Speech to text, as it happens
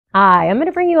Hi, I'm going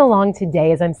to bring you along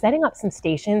today as I'm setting up some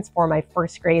stations for my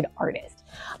first grade artist.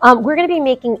 We're going to be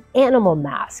making animal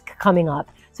mask coming up.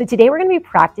 So today we're going to be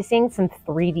practicing some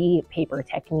 3D paper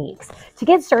techniques. To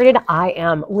get started, I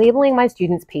am labeling my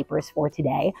students' papers for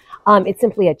today. It's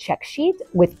simply a check sheet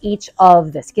with each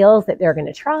of the skills that they're going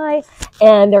to try,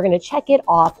 and they're going to check it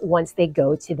off once they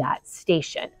go to that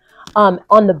station.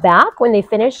 On the back, when they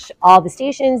finish all the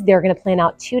stations, they're going to plan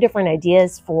out 2 different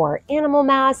ideas for animal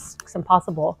masks, some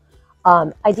possible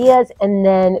ideas, and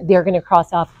then they're going to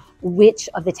cross off which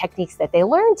of the techniques that they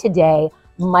learned today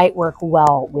might work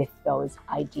well with those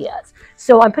ideas.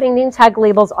 So I'm putting name tag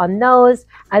labels on those,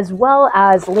 as well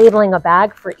as labeling a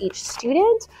bag for each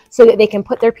student so that they can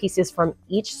put their pieces from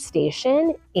each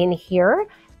station in here,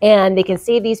 and they can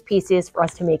save these pieces for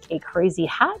us to make a crazy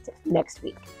hat next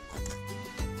week.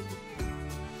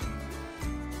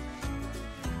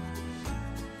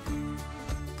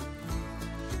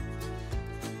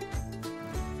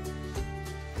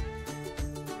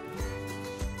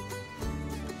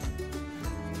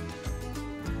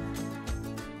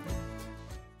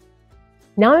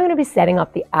 Now I'm going to be setting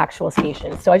up the actual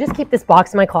station. So I just keep this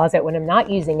box in my closet when I'm not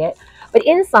using it. But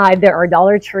inside there are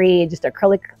Dollar Tree, just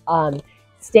acrylic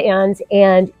stands,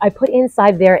 and I put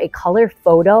inside there a color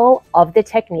photo of the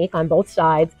technique on both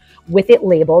sides with it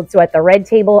labeled. So at the red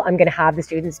table, I'm going to have the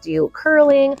students do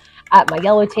curling. At my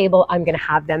yellow table, I'm going to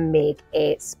have them make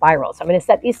a spiral. So I'm going to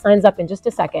set these signs up in just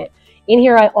a second. In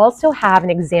here, I also have an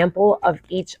example of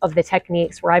each of the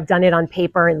techniques where I've done it on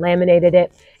paper and laminated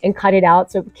it and cut it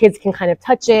out so kids can kind of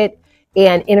touch it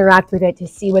and interact with it to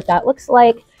see what that looks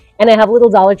like. And I have little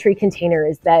Dollar Tree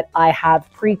containers that I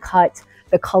have pre-cut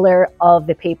the color of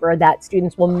the paper that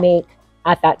students will make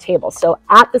at that table. So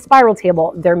at the spiral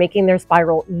table, they're making their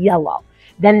spiral yellow.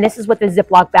 Then this is what the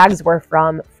Ziploc bags were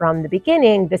from the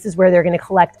beginning. This is where they're going to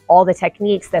collect all the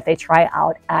techniques that they try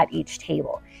out at each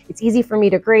table. It's easy for me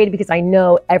to grade because I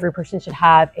know every person should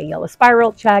have a yellow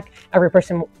spiral, check. Every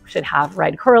person should have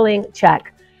red curling,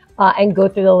 check, and go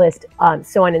through the list,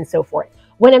 so on and so forth.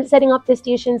 When I'm setting up the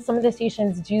stations, some of the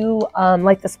stations do,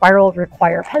 like the spiral,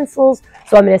 require pencils.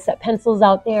 So I'm going to set pencils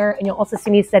out there, and you'll also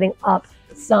see me setting up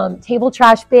some table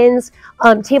trash bins,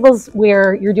 tables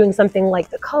where you're doing something like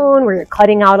the cone, where you're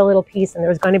cutting out a little piece and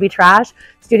there's going to be trash.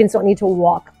 Students don't need to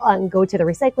walk and go to the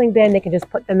recycling bin. They can just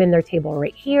put them in their table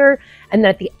right here. And then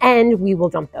at the end, we will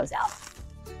dump those out.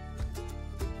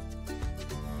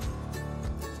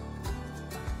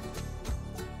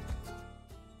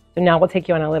 So now we'll take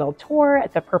you on a little tour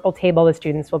at the purple table. The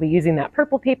students will be using that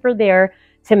purple paper there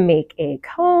to make a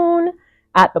cone.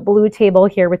 At the blue table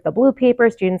here with the blue paper,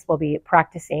 students will be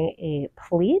practicing a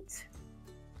pleat.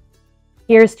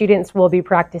 Here, students will be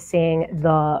practicing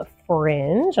the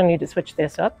fringe. I need to switch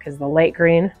this up because the light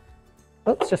green,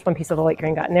 oops, just one piece of the light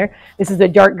green got in there. This is the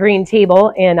dark green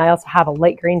table, and I also have a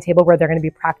light green table where they're going to be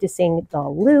practicing the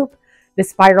loop. The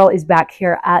spiral is back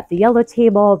here at the yellow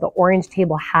table. The orange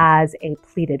table has a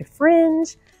pleated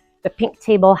fringe. The pink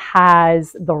table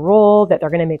has the roll that they're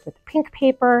going to make with the pink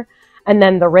paper. And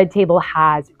then the red table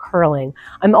has curling.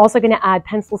 I'm also going to add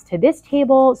pencils to this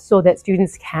table so that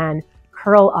students can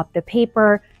curl up the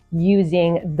paper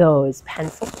using those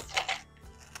pencils.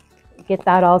 Get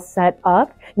that all set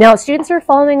up. Now, students are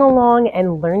following along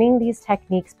and learning these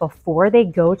techniques before they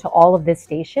go to all of the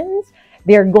stations.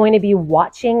 They're going to be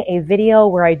watching a video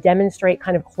where I demonstrate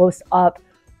kind of close up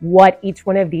what each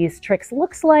one of these tricks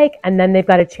looks like, and then they've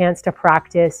got a chance to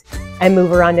practice and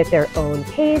move around at their own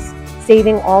pace,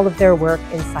 saving all of their work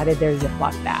inside of their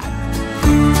Ziploc bag.